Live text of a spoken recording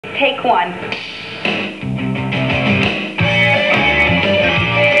take one.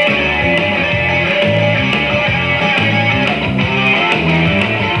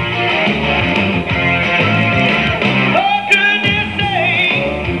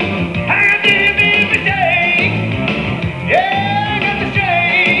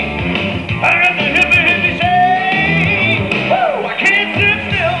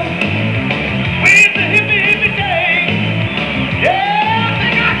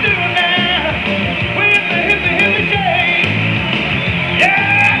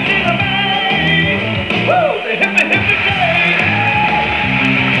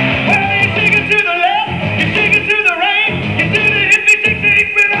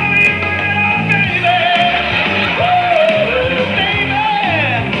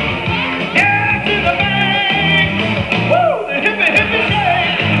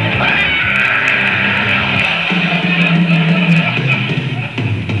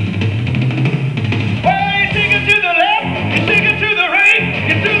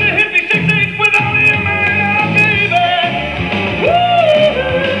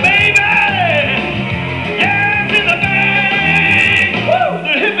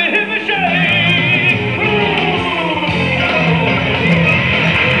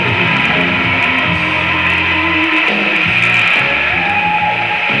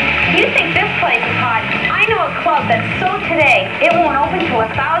 That's so today. It won't open till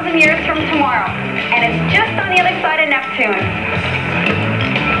 1,000 years from tomorrow. And it's just on the other side of Neptune.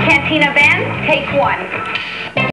 Cantina band, take one.